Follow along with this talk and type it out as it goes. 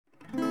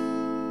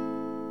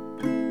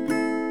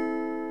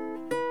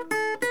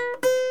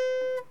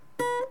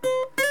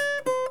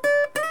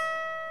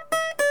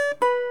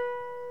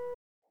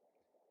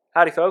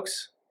Howdy,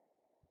 folks.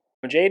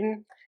 I'm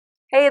Jaden.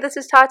 Hey, this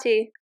is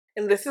Tati.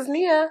 And this is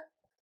Nia.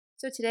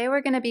 So today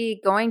we're going to be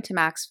going to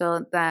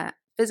Maxville, the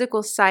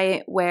physical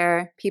site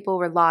where people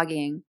were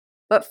logging.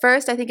 But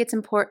first, I think it's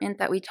important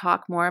that we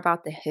talk more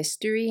about the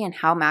history and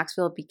how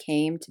Maxville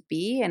became to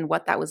be and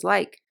what that was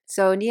like.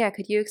 So Nia,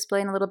 could you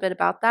explain a little bit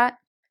about that?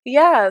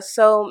 Yeah,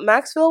 so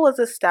Maxville was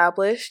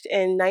established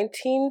in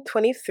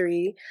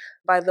 1923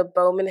 by the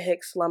Bowman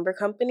Hicks Lumber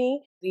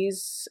Company.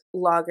 These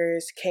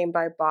loggers came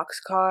by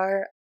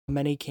boxcar.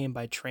 Many came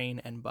by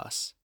train and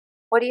bus.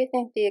 What do you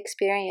think the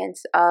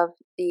experience of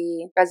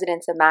the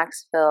residents of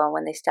Maxville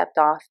when they stepped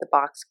off the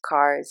box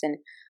cars and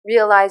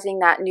realizing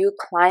that new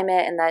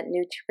climate and that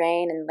new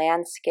terrain and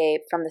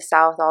landscape from the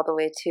south all the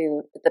way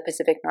to the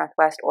Pacific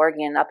Northwest,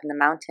 Oregon, up in the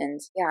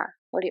mountains? Yeah,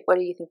 what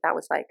do you think that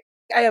was like?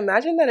 I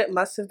imagine that it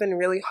must have been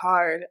really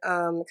hard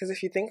because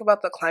if you think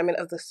about the climate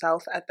of the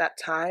South at that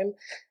time,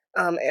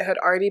 it had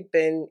already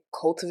been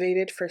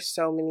cultivated for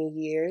so many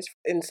years.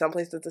 In some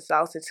places of the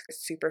South, it's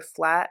super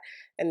flat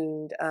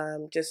and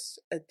just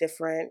a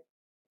different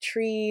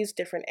trees,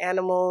 different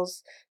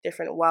animals,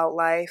 different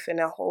wildlife,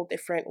 and a whole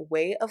different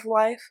way of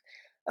life.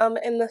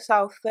 In the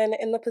South than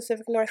in the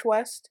Pacific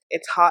Northwest.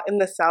 It's hot in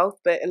the South,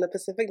 but in the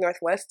Pacific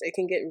Northwest, it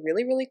can get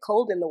really, really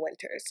cold in the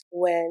winters.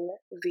 When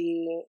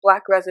the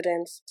Black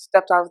residents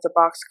stepped out of the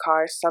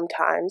boxcars,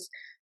 sometimes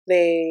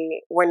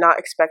they were not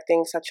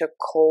expecting such a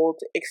cold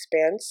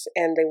expanse,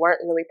 and they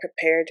weren't really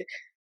prepared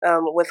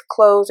with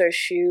clothes or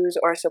shoes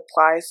or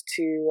supplies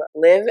to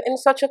live in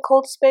such a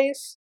cold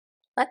space.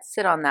 Let's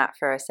sit on that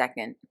for a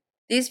second.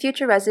 These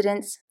future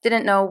residents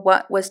didn't know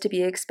what was to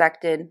be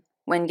expected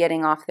when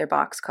getting off their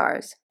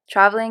boxcars,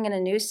 traveling in a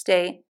new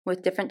state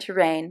with different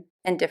terrain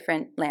and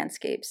different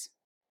landscapes.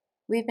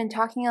 We've been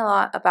talking a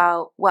lot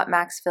about what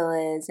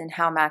Maxville is and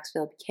how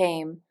Maxville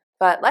became,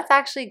 but let's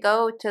actually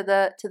go to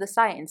the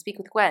site and speak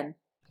with Gwen.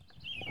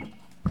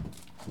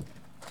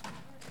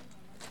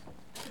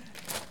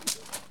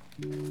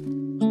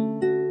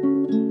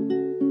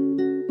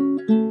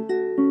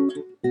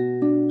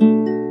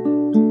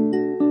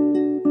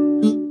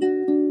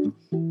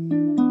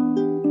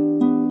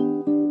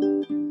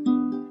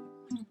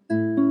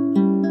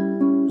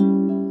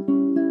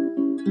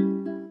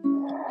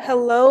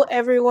 Hello,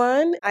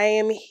 everyone. I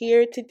am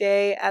here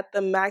today at the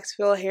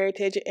Maxville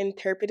Heritage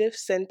Interpretive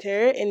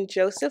Center in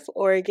Joseph,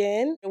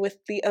 Oregon, with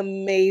the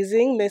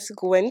amazing Miss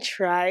Gwen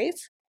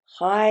Trice.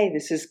 Hi,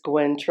 this is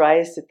Gwen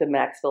Trice at the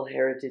Maxville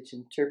Heritage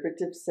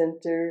Interpretive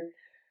Center.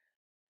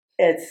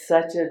 It's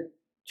such a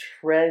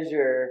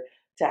treasure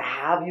to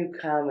have you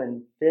come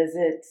and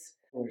visit.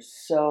 We're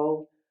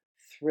so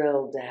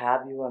thrilled to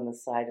have you on the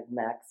side of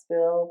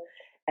Maxville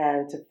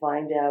and to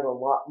find out a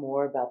lot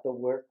more about the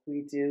work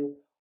we do.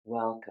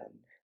 Welcome.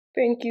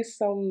 Thank you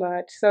so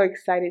much. So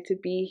excited to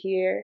be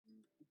here.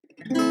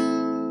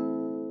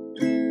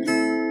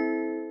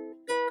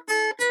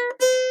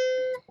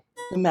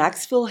 The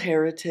Maxville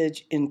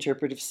Heritage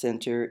Interpretive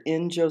Center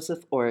in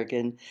Joseph,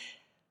 Oregon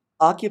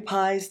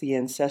occupies the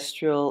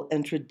ancestral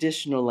and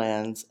traditional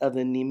lands of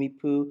the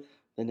Nimipu,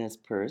 the Nez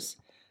Perce,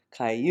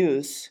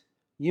 Cayuse,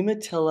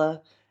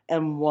 Umatilla,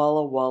 and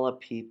Walla Walla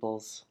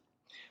peoples.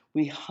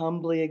 We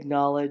humbly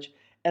acknowledge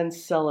and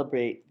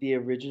celebrate the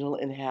original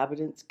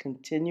inhabitants'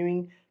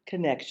 continuing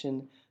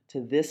connection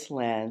to this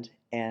land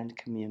and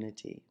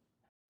community.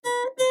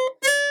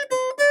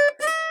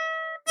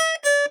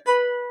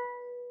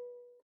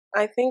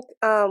 I think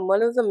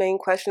one of the main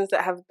questions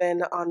that have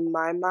been on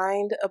my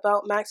mind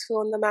about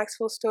Maxville and the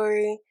Maxville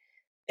story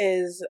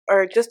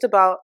or just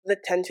about the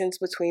tensions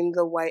between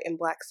the white and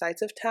black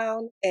sides of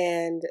town,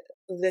 and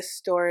this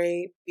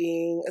story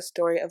being a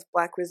story of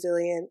Black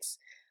resilience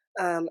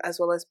as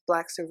well as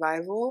Black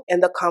survival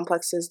and the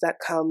complexes that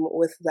come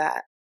with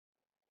that.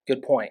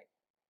 Good point.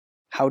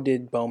 How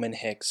did Bowman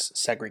Hicks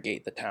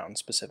segregate the town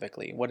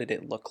specifically? What did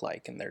it look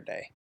like in their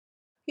day?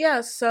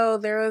 Yeah, so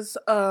there was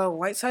a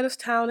white side of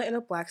town and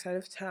a black side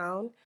of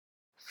town.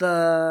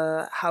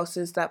 The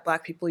houses that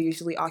Black people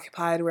usually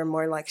occupied were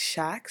more like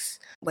shacks,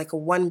 like a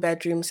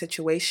one-bedroom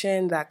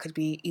situation that could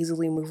be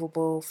easily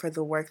movable for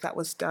the work that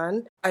was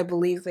done. I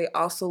believe they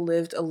also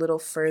lived a little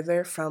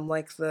further from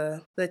like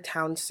the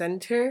town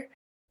center.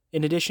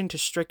 In addition to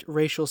strict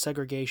racial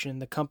segregation,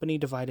 the company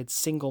divided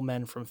single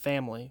men from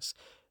families.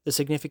 The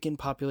significant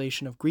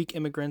population of Greek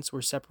immigrants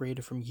were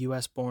separated from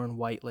U.S.-born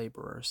white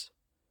laborers.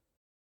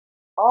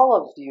 All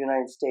of the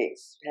United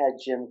States had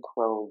Jim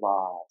Crow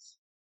laws.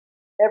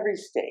 Every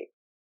state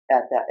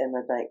in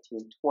the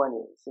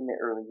 1920s, in the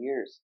early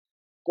years.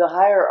 The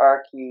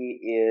hierarchy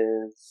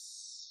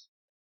is,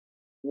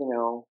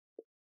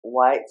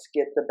 whites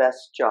get the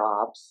best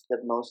jobs, the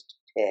most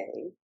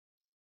pay.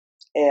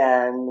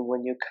 And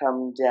when you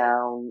come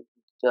down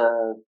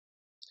the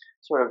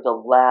sort of the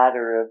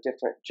ladder of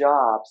different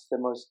jobs, the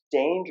most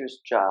dangerous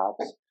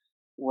jobs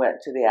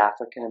went to the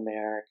African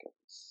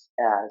Americans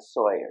as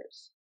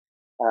sawyers.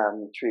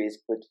 Trees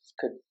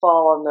could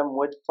fall on them,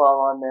 would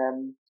fall on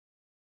them.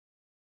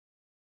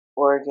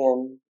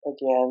 Oregon,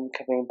 again,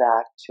 coming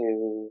back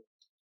to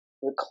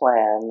the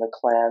Klan. The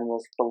Klan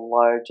was the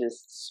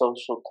largest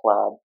social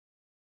club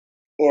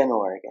in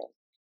Oregon.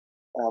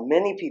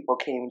 Many people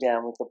came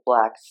down with the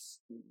blacks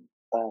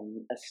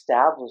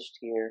established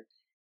here.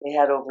 They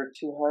had over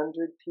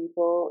 200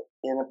 people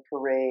in a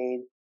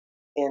parade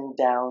in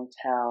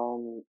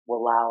downtown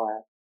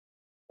Wallowa.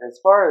 As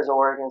far as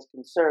Oregon's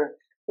concerned,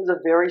 it was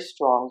a very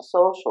strong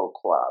social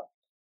club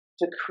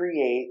to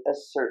create a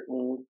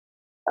certain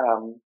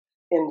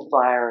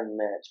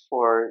environment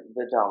for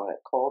the dominant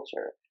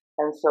culture.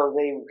 And so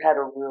they had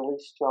a really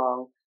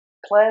strong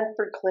plan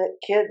for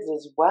kids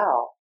as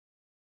well.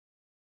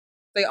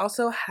 They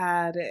also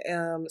had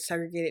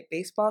segregated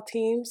baseball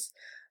teams.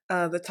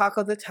 The talk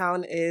of the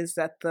town is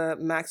that the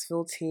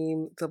Maxville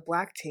team, the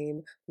black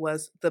team,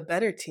 was the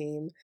better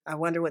team. I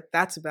wonder what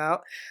that's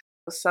about.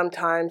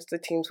 Sometimes the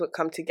teams would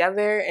come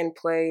together and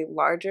play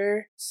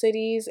larger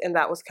cities, and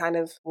that was kind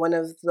of one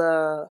of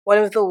the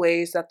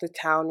ways that the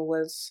town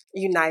was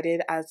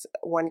united as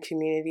one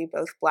community,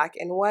 both black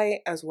and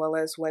white, as well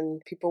as when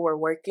people were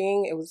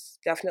working. It was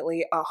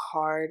definitely a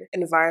hard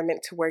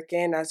environment to work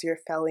in as you're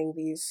felling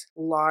these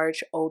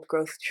large old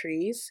growth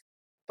trees.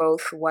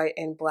 Both white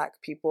and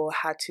black people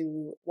had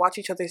to watch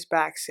each other's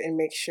backs and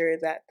make sure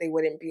that they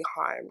wouldn't be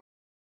harmed.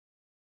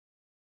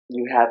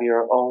 You have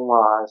your own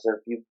laws of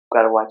you've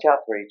got to watch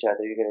out for each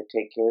other. You're going to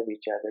take care of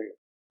each other.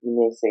 You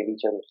may save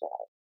each other's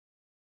lives.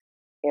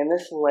 And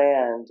this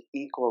land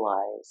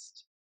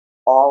equalized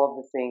all of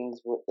the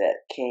things that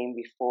came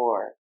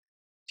before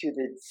to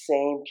the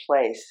same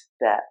place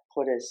that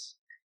put us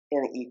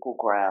in equal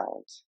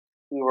ground.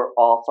 We were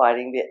all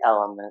fighting the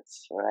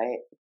elements,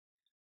 right?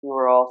 We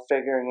were all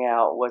figuring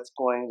out what's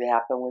going to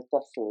happen with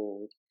the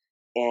food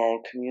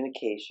and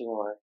communication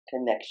or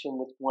connection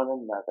with one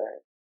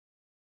another.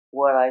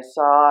 What I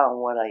saw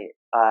and what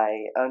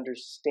I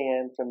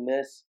understand from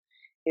this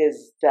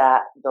is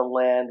that the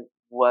land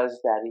was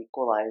that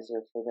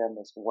equalizer for them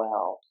as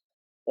well,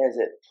 as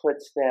it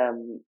puts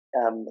them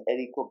at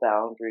equal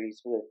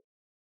boundaries with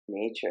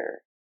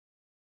nature.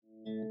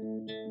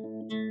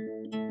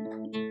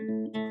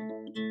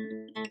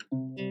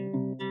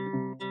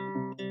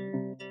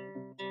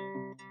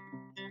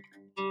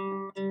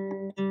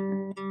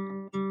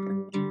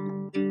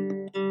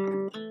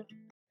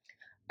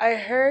 I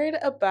heard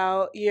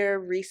about your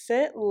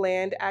recent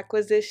land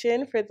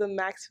acquisition for the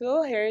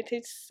Maxville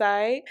Heritage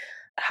Site.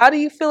 How do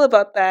you feel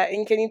about that?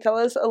 And can you tell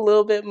us a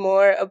little bit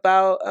more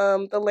about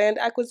the land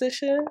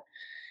acquisition?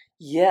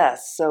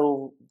 Yes,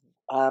 so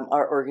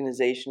our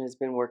organization has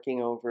been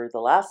working over the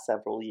last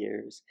several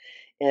years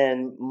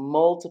in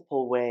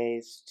multiple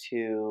ways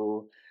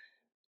to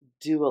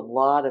do a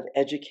lot of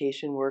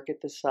education work at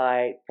the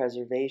site,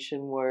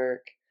 preservation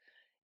work,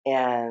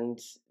 and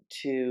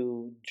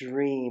to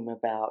dream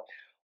about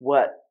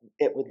what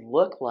it would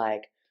look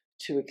like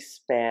to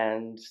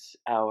expand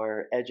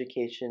our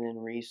education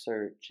and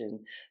research and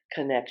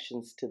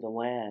connections to the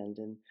land.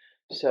 And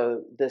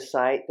so the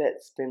site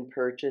that's been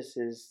purchased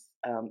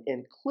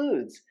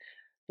includes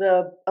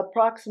the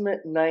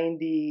approximate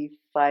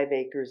 95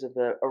 acres of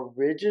the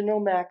original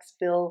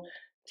Maxville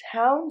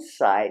town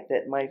site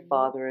that my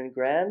father and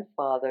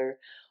grandfather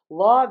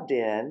logged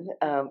in,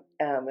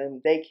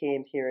 and they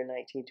came here in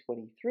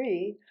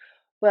 1923.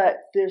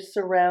 But there's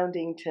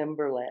surrounding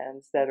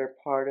timberlands that are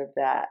part of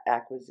that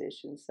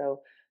acquisition.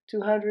 So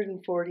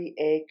 240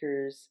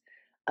 acres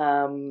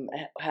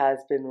has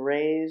been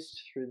raised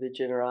through the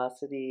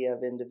generosity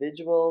of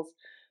individuals,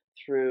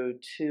 through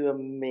two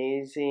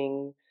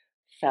amazing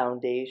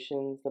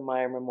foundations, the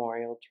Meyer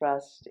Memorial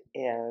Trust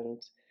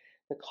and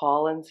the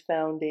Collins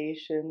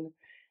Foundation,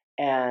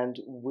 and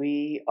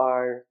we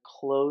are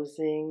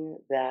closing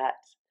that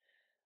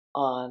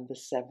on the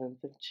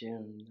 7th of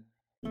June.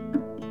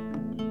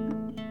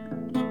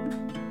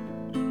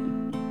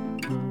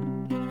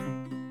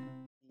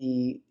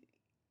 The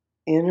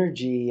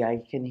energy,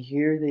 I can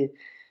hear the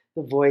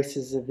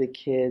voices of the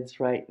kids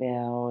right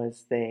now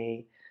as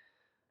they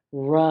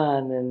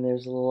run, and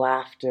there's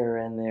laughter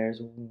and there's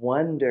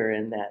wonder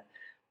in that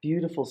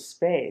beautiful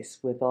space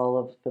with all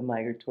of the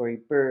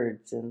migratory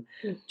birds and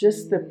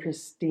just the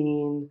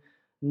pristine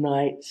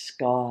night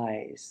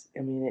skies.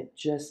 I mean, it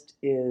just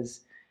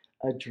is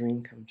a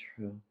dream come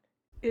true.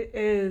 It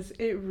is.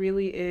 It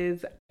really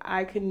is.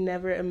 I could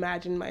never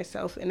imagine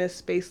myself in a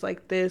space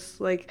like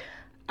this.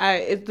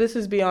 This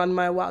is beyond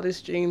my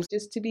wildest dreams.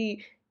 Just to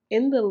be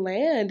in the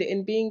land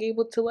and being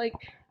able to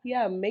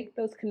yeah, make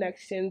those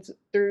connections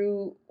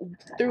through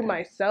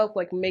myself,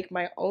 like make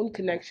my own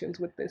connections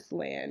with this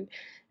land,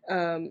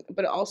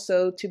 but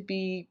also to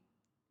be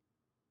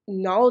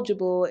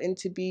knowledgeable and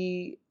to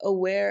be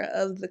aware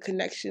of the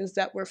connections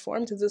that were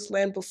formed to this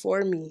land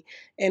before me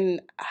and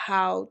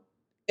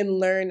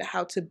learn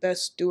how to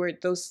best steward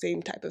those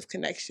same type of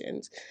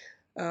connections,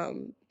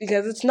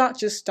 because it's not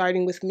just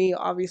starting with me.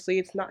 Obviously,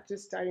 it's not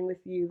just starting with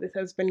you. This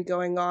has been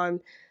going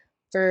on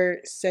for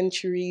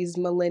centuries,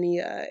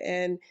 millennia,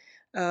 and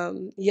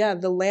yeah,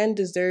 the land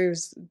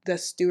deserves the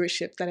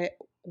stewardship that it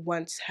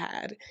once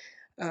had,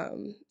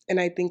 and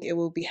I think it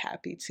will be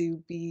happy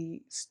to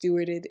be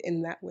stewarded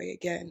in that way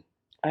again.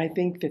 I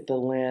think that the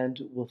land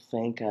will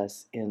thank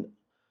us in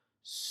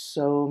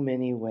so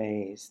many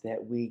ways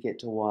that we get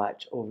to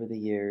watch over the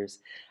years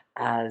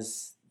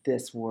as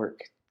this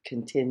work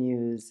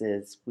continues,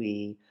 as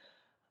we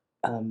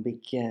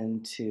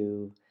begin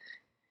to,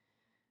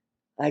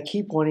 I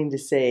keep wanting to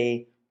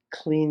say,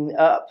 clean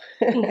up.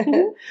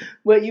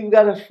 But you've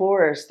got a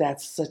forest.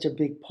 That's such a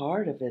big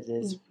part of it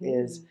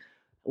is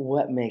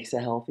what makes a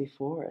healthy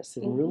forest,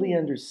 and really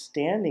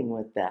understanding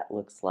what that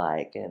looks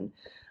like, and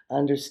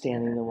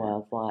understanding the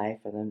wildlife,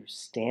 and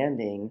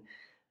understanding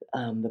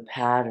the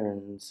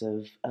patterns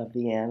of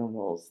the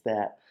animals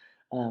that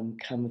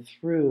come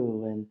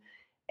through,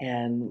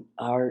 and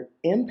our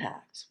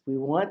impact. We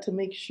want to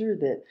make sure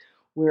that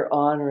we're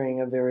honoring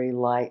a very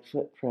light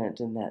footprint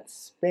in that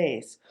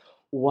space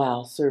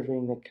while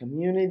serving the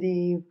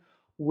community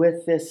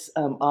with this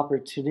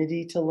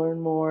opportunity to learn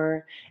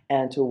more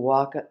and to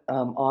walk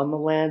on the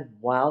land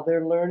while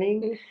they're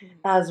learning,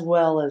 as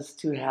well as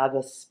to have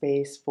a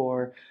space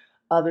for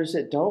others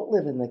that don't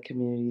live in the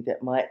community,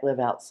 that might live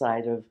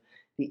outside of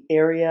the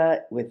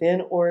area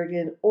within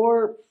Oregon,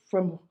 or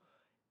from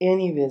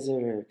any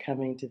visitor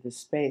coming to the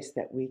space,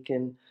 that we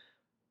can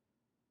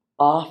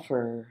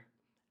offer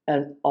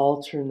an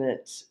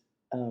alternate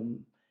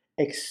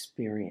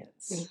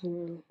experience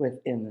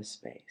within the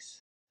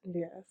space.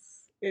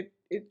 Yes,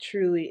 it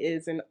truly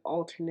is an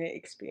alternate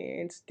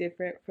experience,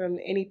 different from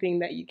anything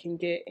that you can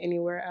get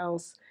anywhere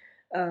else.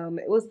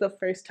 It was the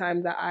first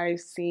time that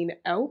I've seen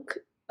elk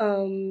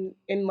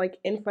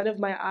in front of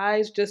my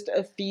eyes, just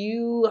a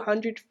few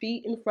 100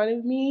 feet in front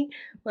of me.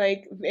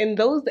 Like, and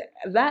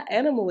that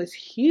animal is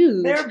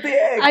huge. They're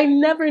big. I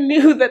never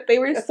knew that they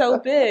were so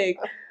big.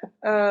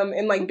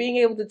 And like being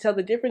able to tell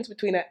the difference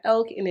between an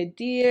elk and a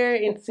deer,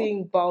 and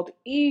seeing bald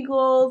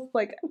eagles,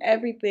 like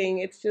everything,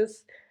 it's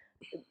just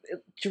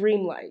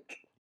dreamlike.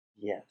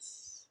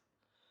 Yes.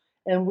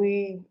 And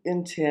we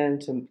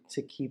intend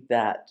to keep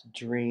that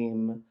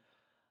dream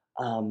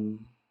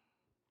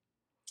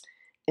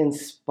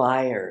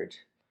inspired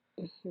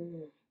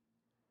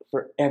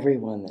for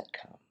everyone that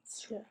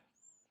comes. Yeah.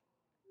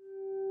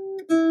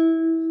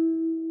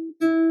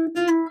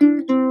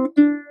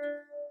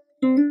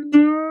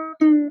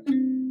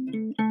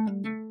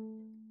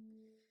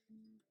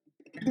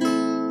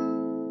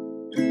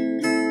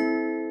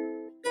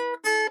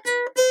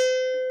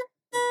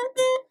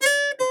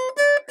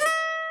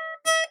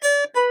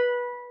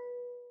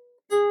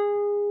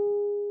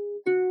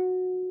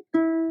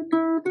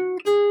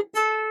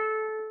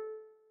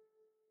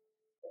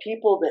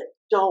 People that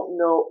don't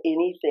know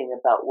anything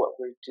about what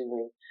we're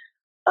doing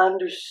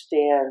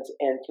understand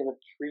and can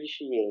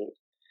appreciate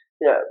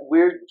that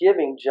we're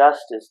giving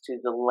justice to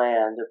the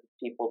land of the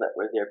people that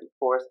were there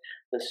before us,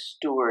 the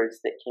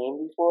stewards that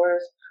came before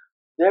us.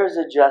 There's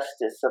a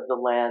justice of the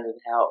land and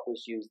how it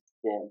was used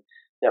then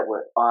that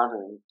we're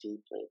honoring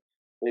deeply.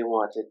 We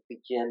want to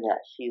begin that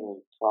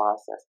healing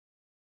process.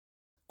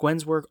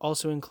 Gwen's work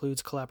also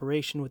includes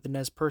collaboration with the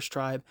Nez Perce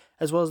tribe,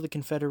 as well as the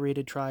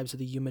Confederated Tribes of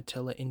the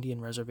Umatilla Indian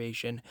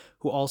Reservation,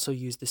 who also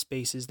use the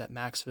spaces that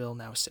Maxville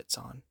now sits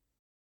on.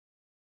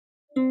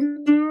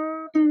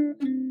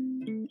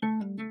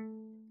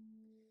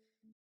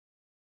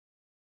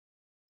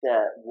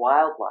 The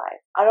wildlife.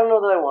 I don't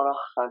know that I want to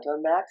hunt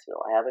on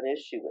Maxville. I have an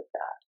issue with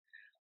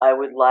that. I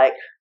would like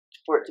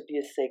for it to be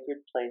a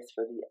sacred place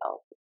for the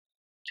elk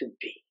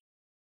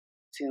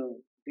to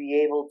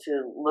be able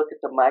to look at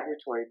the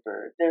migratory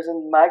bird. There's a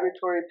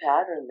migratory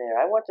pattern there.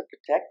 I want to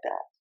protect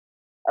that.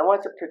 I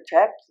want to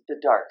protect the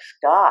dark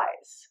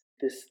skies,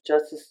 this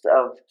justice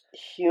of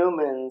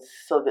humans,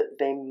 so that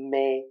they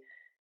may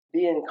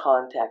be in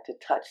contact to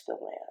touch the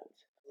land.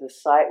 The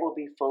site will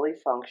be fully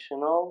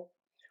functional.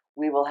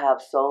 We will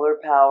have solar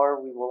power.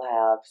 We will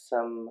have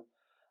some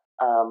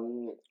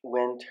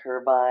wind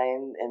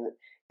turbine, and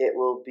it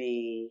will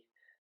be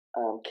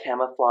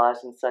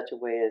camouflaged in such a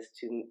way as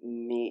to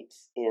meet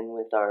in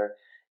with our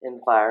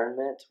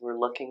environment. We're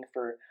looking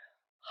for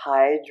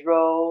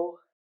hydro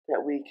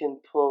that we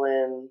can pull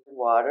in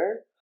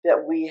water,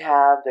 that we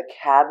have the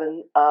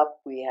cabin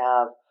up, we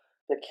have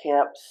the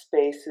camp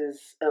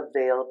spaces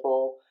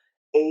available,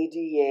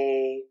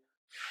 ADA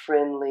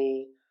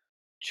friendly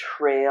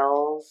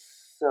trails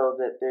so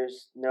that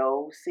there's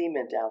no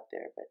cement out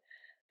there, but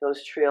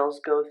those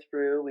trails go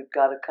through. We've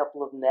got a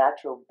couple of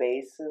natural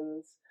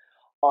basins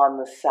on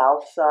the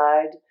south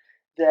side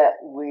that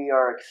we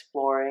are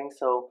exploring.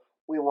 So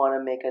we want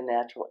to make a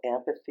natural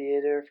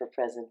amphitheater for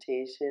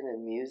presentation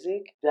and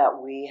music,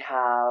 that we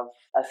have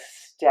a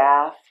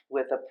staff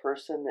with a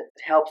person that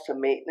helps to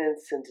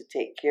maintenance and to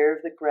take care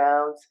of the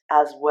grounds,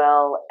 as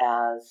well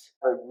as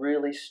a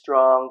really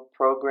strong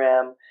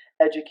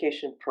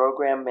education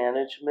program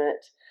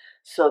management,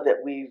 so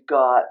that we've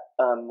got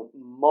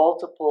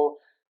multiple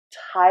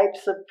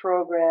types of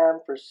program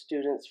for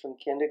students from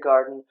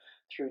kindergarten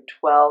through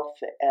 12th,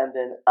 and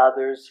then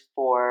others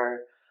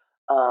for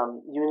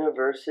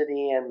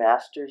university and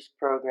master's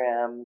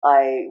program.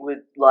 I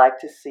would like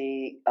to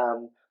see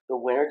the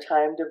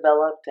wintertime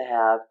develop, to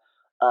have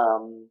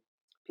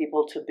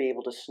people to be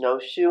able to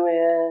snowshoe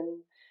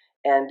in,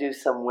 and do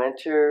some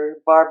winter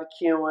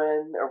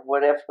barbecuing or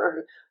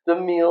whatever the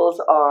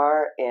meals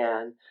are.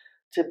 And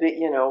to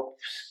be,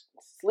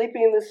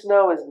 sleeping in the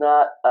snow is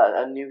not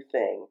a new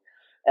thing.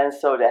 And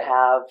so to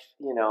have,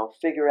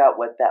 figure out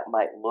what that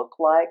might look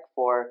like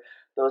for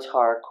those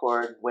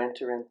hardcore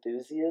winter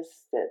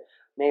enthusiasts that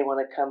may want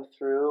to come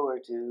through or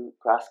do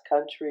cross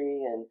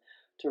country, and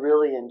to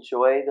really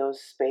enjoy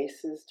those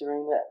spaces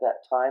during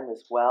that time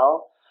as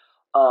well.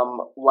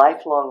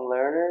 Lifelong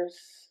learners,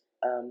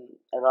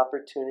 an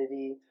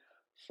opportunity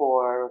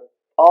for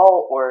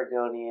all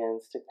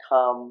Oregonians to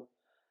come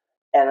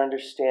and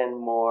understand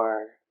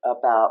more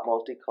about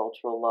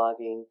multicultural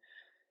logging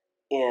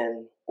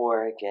in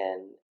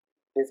Oregon.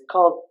 It's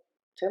called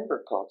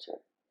timber culture.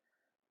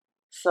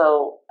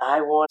 So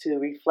I want to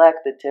reflect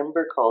the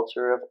timber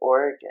culture of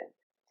Oregon.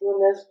 When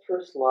this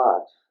first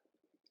logged,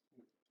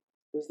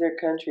 it was their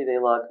country, they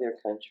logged their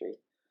country.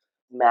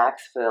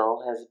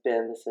 Maxville has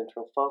been the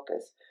central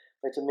focus,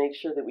 but to make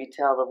sure that we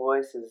tell the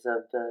voices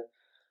of the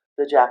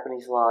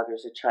Japanese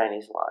loggers, the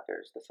Chinese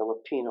loggers, the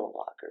Filipino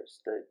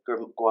loggers, the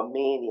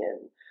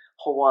Guamanian,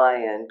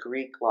 Hawaiian,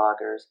 Greek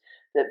loggers,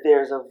 that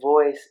there's a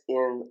voice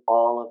in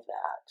all of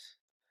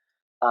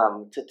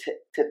that,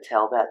 to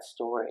tell that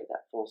story,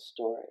 that full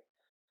story.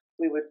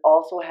 We would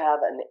also have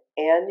an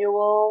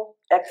annual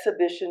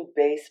exhibition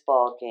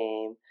baseball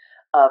game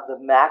of the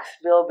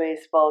Maxville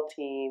baseball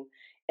team,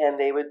 and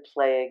they would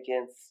play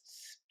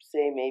against,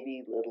 say,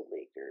 maybe little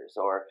leaguers,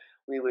 or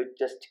we would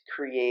just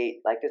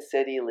create like a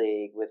city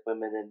league with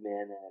women and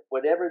men in it,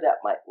 whatever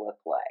that might look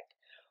like.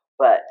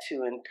 But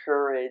to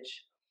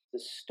encourage the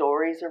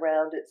stories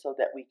around it so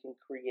that we can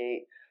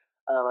create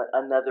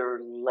another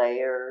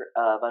layer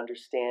of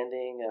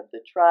understanding of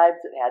the tribes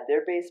that had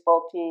their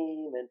baseball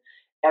team and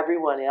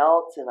everyone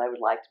else. And I would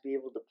like to be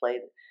able to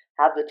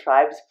have the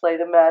tribes play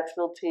the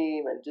Maxville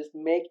team, and just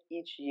make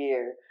each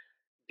year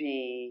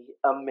be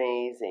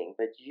amazing.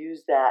 But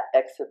use that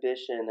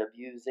exhibition of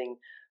using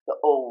the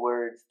old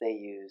words they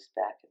used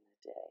back in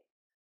the day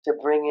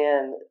to bring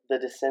in the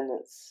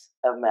descendants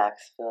of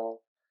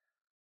Maxville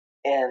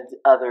and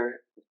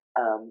other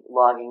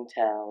logging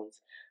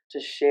towns, to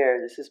share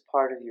this is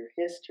part of your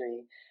history,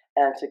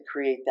 and to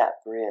create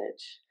that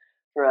bridge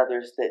for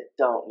others that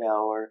don't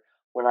know. Or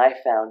when I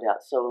found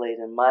out so late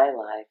in my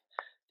life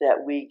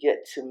that we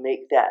get to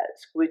make that,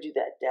 squidgy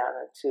that down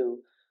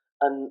into,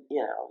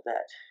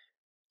 that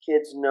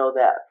kids know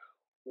that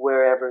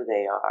wherever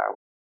they are,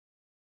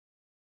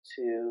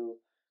 to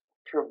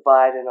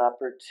provide an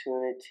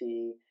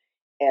opportunity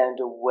and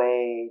a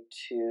way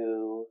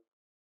to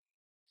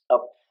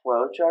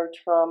approach our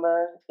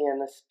trauma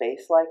in a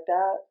space like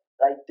that.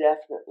 I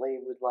definitely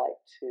would like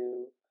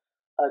to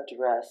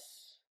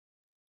address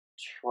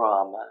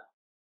trauma.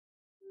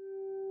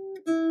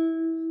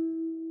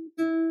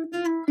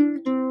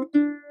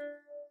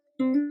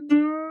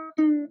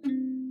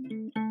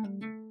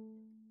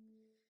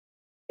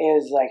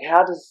 Is like,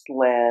 how does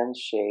land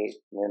shape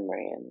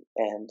memory,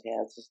 and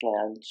how does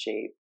land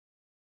shape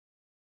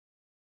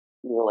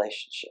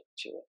relationship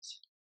to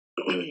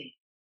it?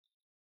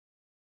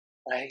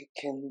 I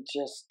can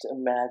just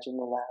imagine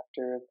the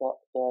laughter of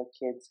the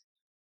kids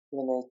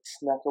when they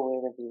snuck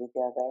away to be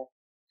together,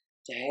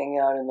 to hang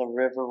out in the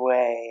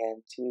riverway,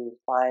 and to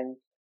find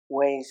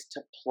ways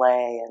to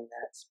play in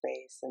that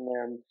space, and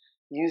they're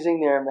using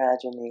their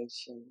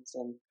imaginations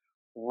and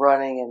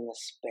running in the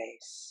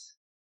space.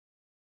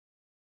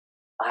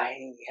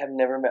 I have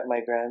never met my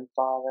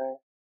grandfather,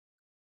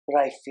 but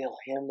I feel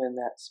him in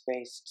that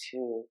space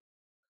too.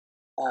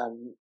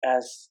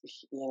 As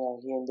he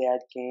and Dad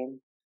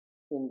came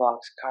in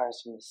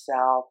boxcars from the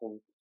south,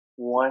 and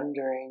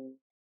wondering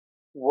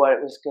what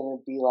it was going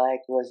to be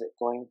like. Was it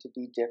going to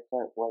be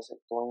different?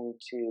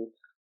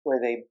 Were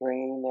they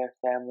bringing their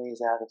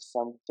families out of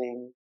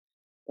something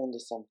into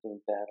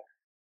something better?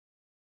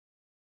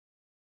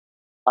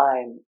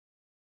 I'm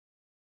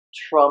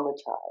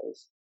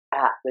traumatized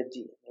at the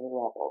DNA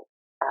level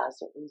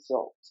as a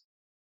result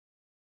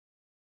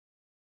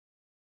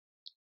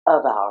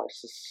of our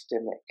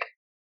systemic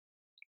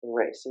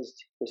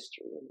racist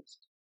history in this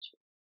country.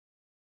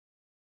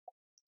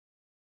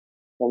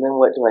 And then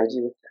what do I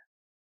do with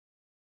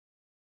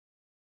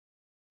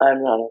that?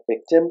 I'm not a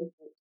victim,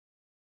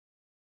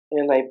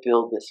 and I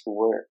build this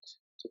work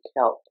to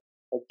help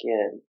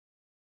again.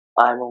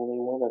 I'm only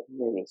one of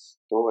many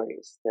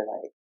stories that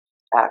I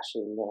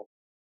actually know.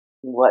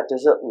 What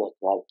does it look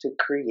like to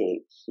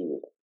create healing?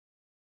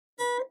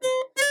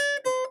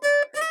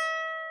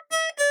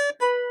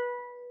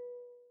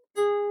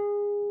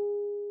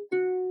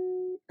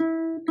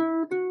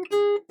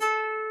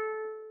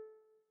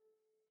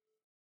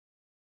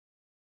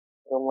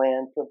 The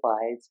land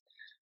provides,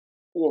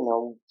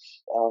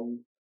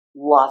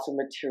 lots of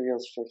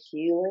materials for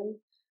healing,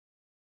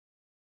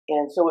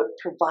 and so it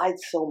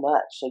provides so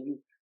much. So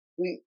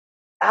we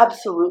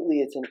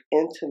absolutely, it's an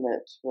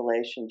intimate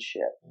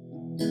relationship.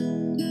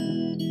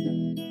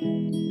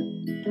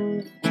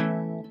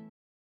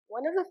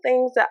 One of the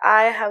things that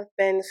I have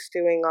been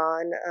stewing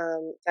on,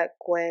 that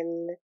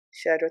Gwen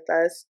shared with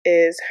us,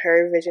 is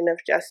her vision of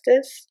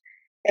justice.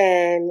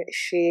 And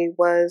she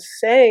was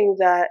saying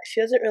that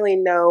she doesn't really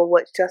know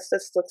what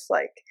justice looks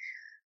like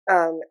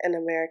in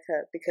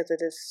America because it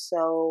is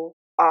so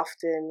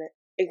often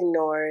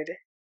ignored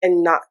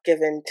and not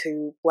given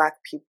to Black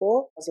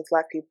people. As if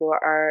Black people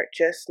are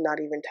just not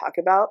even talked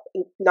about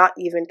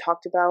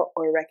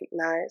or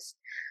recognized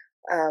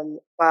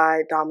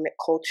by dominant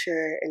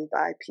culture and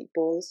by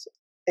peoples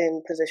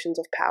in positions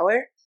of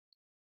power.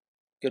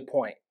 Good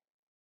point.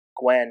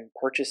 Gwen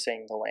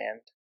purchasing the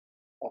land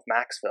of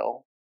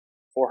Maxville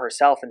for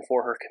herself and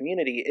for her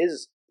community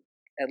is,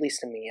 at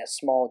least to me, a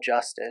small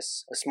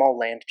justice, a small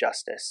land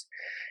justice,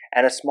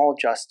 and a small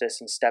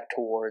justice and step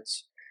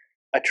towards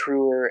a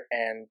truer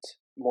and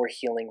more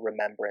healing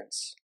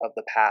remembrance of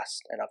the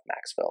past and of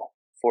Maxville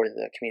for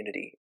the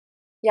community.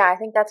 Yeah, I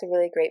think that's a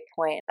really great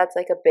point. That's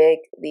like a big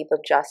leap of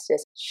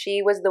justice.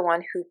 She was the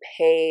one who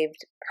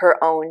paved her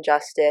own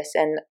justice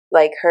and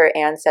like her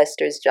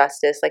ancestors'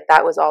 justice. Like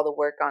that was all the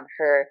work on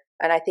her.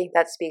 And I think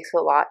that speaks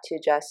a lot to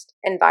just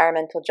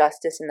environmental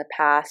justice in the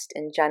past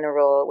in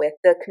general with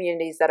the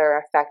communities that are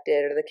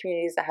affected or the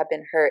communities that have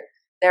been hurt.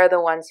 They're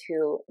the ones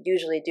who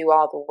usually do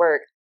all the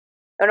work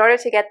in order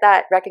to get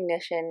that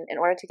recognition, in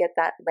order to get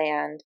that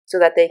land so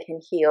that they can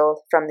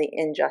heal from the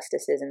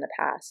injustices in the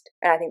past.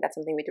 And I think that's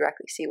something we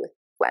directly see with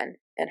Gwen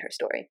and her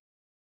story.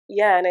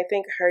 Yeah, and I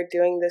think her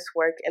doing this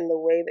work and the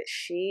way that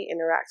she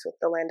interacts with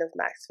the land of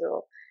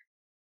Maxville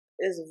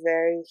is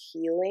very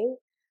healing.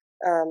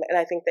 And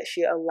I think that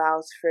she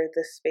allows for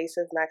the space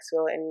of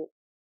Maxville and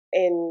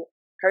in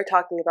her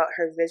talking about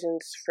her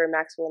visions for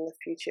Maxville in the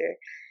future,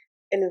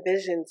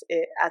 envisions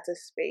it as a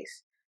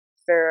space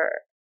for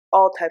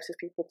all types of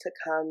people to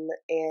come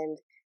and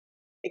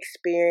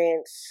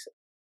experience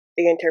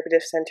the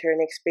interpretive center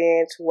and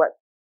experience what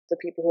the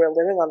people who are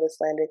living on this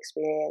land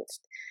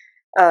experienced.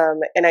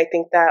 And I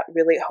think that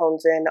really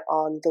hones in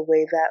on the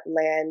way that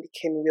land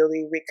can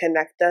really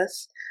reconnect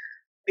us.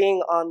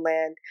 Being on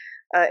land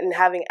and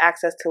having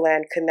access to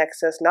land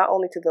connects us not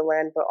only to the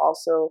land, but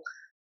also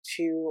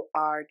to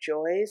our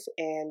joys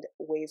and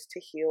ways to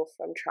heal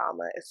from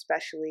trauma,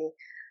 especially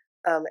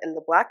in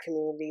the Black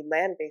community,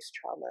 land-based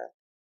trauma,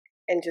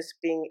 and just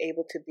being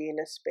able to be in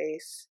a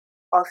space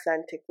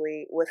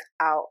authentically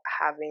without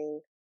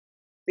having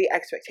the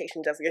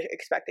expectations of you're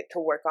expected to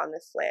work on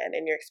this land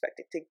and you're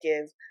expected to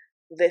give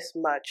this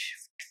much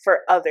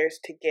for others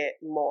to get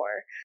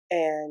more.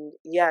 And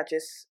yeah,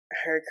 just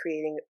her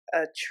creating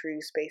a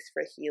true space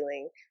for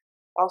healing.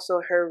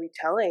 Also, her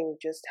retelling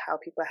just how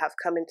people have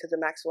come into the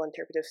Maxwell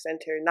Interpretive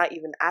Center, not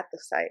even at the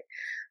site,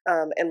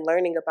 and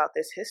learning about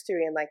this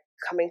history and like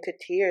coming to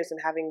tears and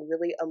having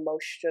really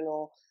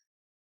emotional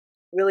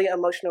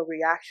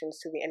reactions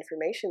to the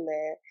information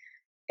there.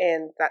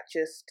 And that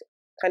just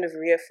kind of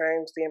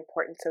reaffirms the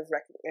importance of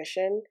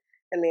recognition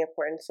and the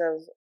importance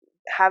of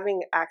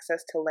having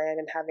access to land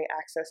and having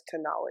access to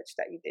knowledge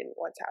that you didn't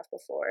once have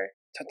before.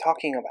 So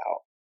talking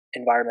about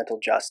environmental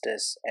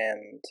justice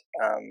and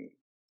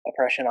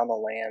oppression on the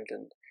land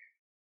and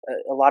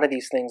a lot of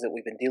these things that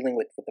we've been dealing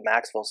with the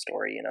Maxville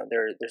story,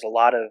 there's a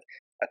lot of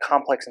a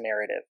complex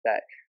narrative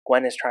that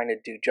Gwen is trying to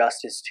do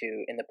justice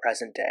to in the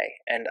present day,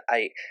 and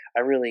I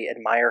really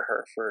admire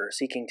her for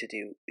seeking to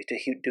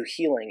do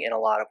healing in a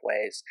lot of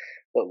ways.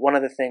 But one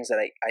of the things that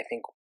I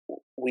think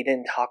we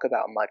didn't talk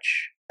about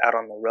much out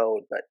on the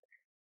road, but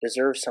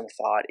deserves some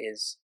thought,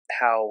 is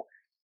how,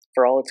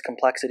 for all its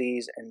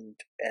complexities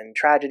and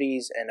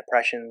tragedies and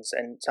oppressions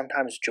and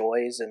sometimes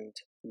joys and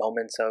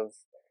moments of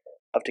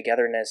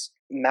togetherness,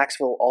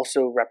 Maxville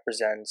also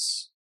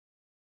represents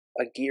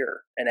a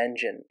gear, an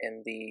engine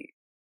in the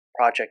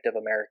project of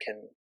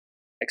American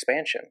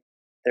expansion.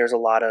 There's a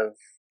lot of,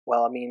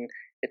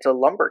 it's a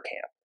lumber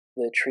camp.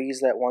 The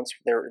trees that once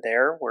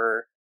there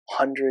were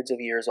hundreds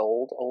of years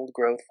old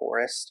growth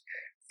forest,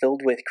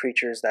 filled with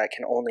creatures that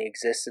can only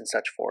exist in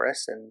such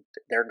forests, and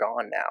they're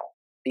gone now.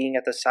 Being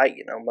at the site,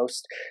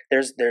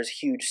 there's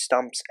huge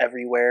stumps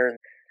everywhere.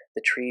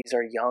 The trees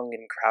are young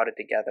and crowded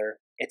together.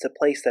 It's a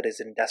place that is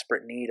in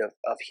desperate need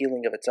of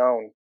healing of its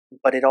own.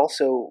 But it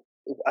also,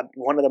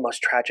 one of the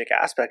most tragic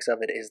aspects of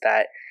it is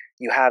that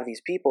you have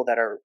these people that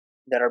are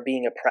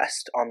being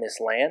oppressed on this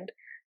land,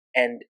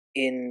 and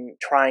in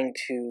trying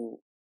to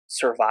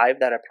survive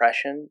that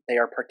oppression, they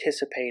are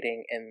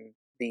participating in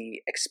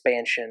the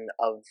expansion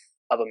of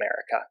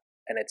America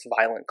and its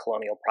violent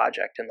colonial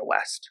project in the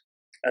West.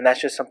 And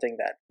that's just something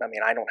that,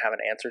 I don't have an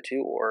answer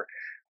to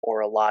or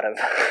a lot of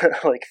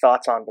like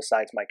thoughts on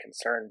besides my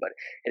concern, but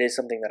it is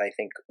something that I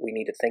think we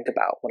need to think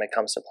about when it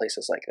comes to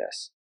places like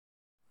this.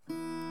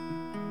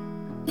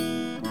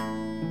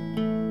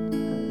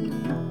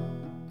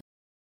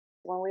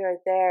 When we were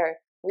there,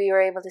 we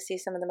were able to see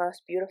some of the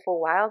most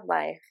beautiful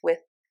wildlife with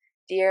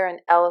deer and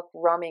elk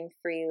roaming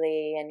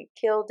freely and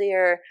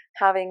killdeer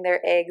having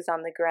their eggs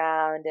on the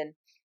ground, and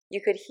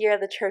you could hear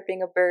the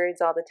chirping of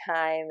birds all the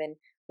time. And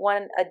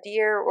a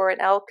deer or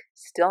an elk,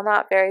 still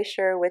not very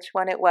sure which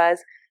one it was,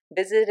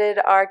 visited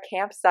our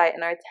campsite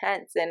and our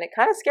tents, and it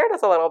kind of scared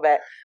us a little bit.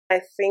 I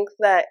think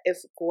that if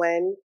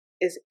Gwen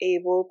is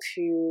able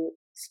to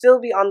still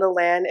be on the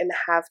land and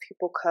have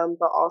people come,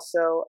 but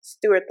also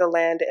steward the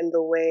land in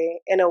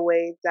a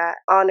way that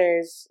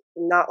honors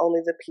not only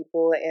the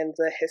people and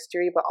the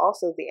history, but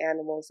also the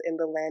animals in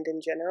the land in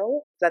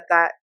general,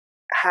 that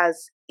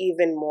has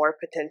even more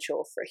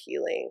potential for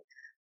healing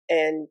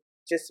and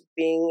just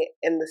being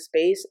in the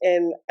space.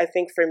 And I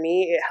think for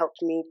me, it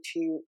helped me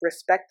to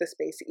respect the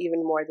space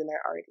even more than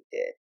I already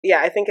did.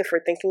 Yeah, I think if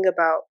we're thinking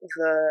about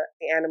the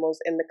animals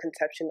in the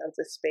conception of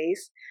the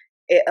space,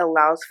 it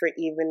allows for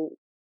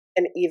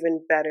an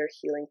even better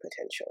healing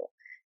potential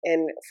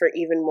and for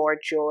even more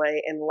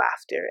joy and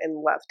laughter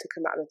and love to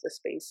come out of the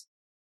space.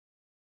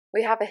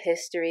 We have a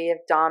history of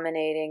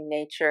dominating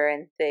nature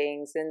and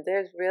things, and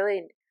there's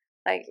really,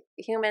 like,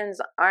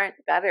 humans aren't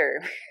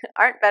better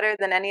aren't better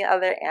than any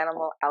other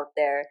animal out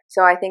there.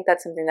 So I think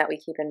that's something that we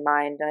keep in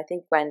mind, and I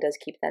think Gwen does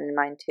keep that in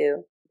mind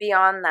too.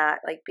 Beyond that,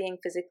 like being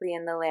physically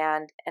in the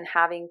land and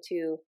having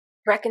to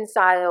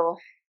reconcile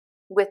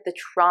with the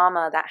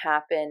trauma that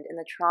happened and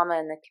the trauma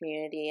in the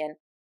community, and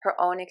her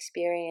own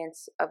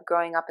experience of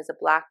growing up as a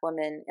Black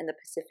woman in the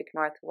Pacific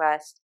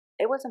Northwest,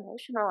 it was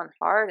emotional and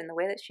hard, and the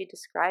way that she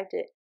described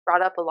it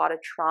brought up a lot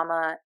of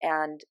trauma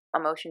and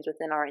emotions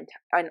within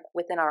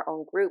our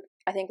own group.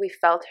 I think we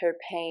felt her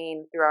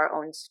pain through our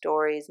own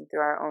stories and through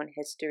our own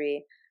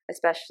history,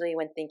 especially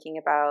when thinking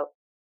about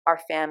our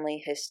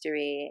family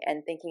history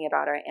and thinking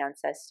about our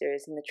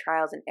ancestors and the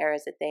trials and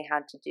errors that they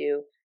had to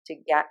do to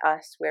get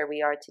us where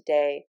we are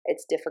today.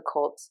 It's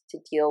difficult to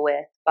deal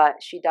with, but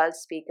she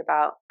does speak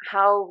about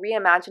how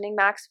reimagining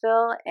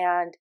Maxville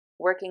and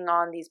working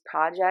on these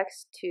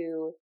projects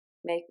to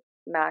make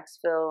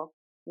Maxville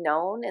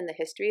known and the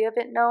history of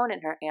it known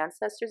and her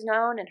ancestors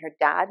known and her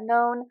dad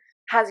known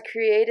has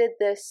created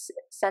this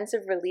sense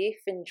of relief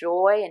and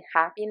joy and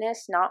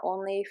happiness, not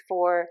only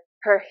for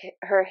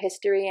her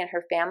history and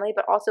her family,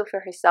 but also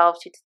for herself.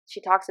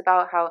 She talks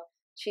about how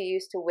she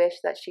used to wish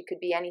that she could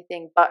be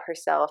anything but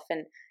herself,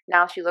 and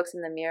now she looks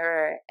in the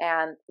mirror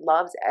and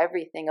loves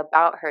everything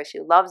about her. She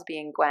loves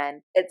being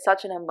Gwen. It's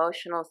such an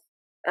emotional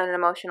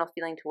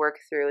feeling to work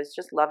through, is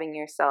just loving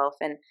yourself,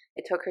 and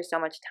it took her so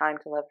much time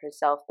to love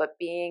herself, but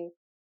being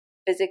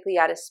physically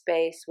at a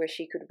space where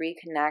she could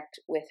reconnect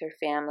with her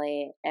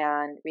family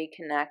and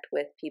reconnect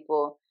with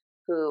people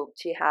who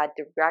she had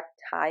direct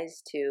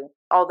ties to.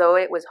 Although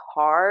it was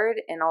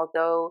hard, and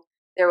although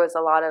there was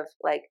a lot of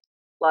like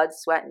blood,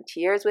 sweat, and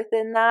tears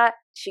within that,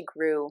 she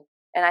grew.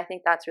 And I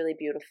think that's really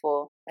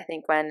beautiful. I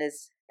think Gwen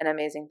is an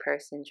amazing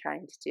person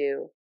trying to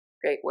do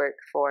great work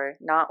for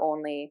not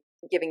only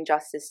giving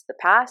justice to the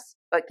past,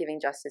 but giving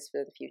justice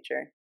for the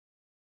future.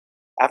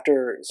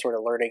 After sort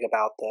of learning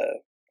about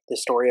the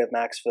story of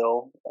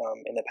Maxville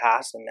in the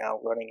past and now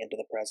running into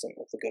the present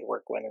with the good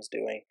work Gwen is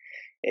doing,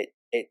 it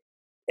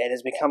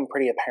has become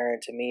pretty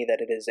apparent to me that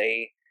it is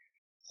a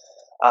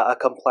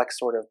complex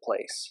sort of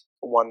place,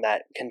 one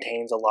that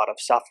contains a lot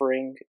of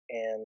suffering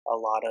and a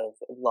lot of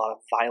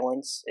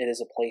violence. It is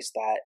a place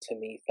that to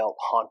me felt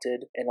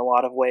haunted in a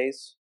lot of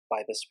ways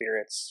by the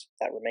spirits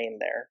that remain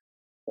there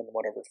in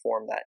whatever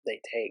form that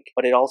they take.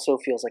 But it also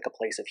feels like a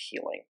place of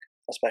healing,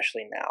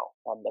 especially now,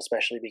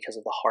 especially because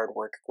of the hard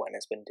work Gwen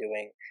has been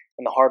doing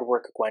and the hard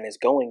work Gwen is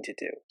going to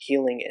do.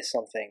 Healing is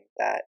something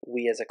that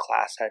we as a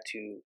class had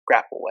to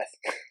grapple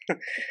with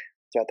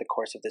throughout the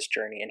course of this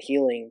journey. And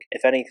healing,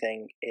 if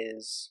anything,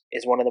 is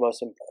one of the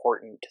most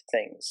important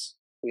things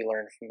we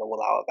learned from the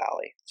Wallowa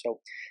Valley. So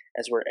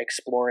as we're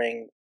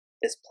exploring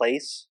this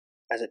place,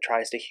 as it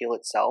tries to heal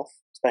itself,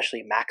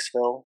 especially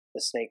Maxville,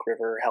 the Snake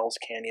River, Hell's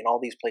Canyon, all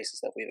these places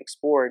that we've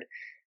explored,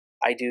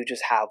 I do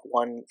just have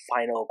one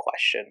final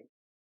question,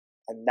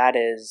 and that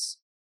is,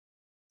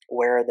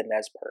 where are the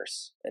Nez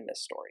Perce in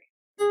this story?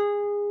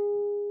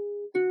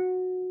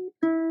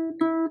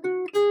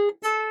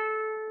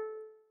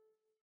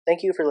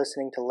 Thank you for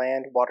listening to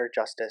Land, Water,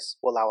 Justice,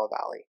 Wallowa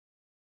Valley.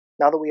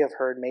 Now that we have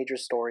heard major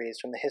stories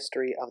from the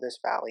history of this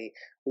valley,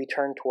 we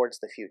turn towards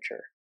the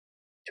future.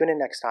 Tune in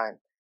next time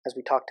as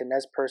we talk to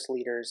Nez Perce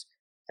leaders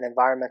and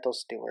environmental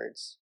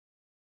stewards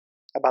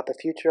about the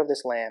future of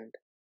this land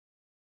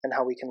and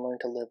how we can learn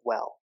to live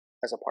well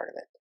as a part of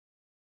it.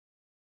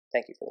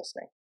 Thank you for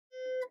listening.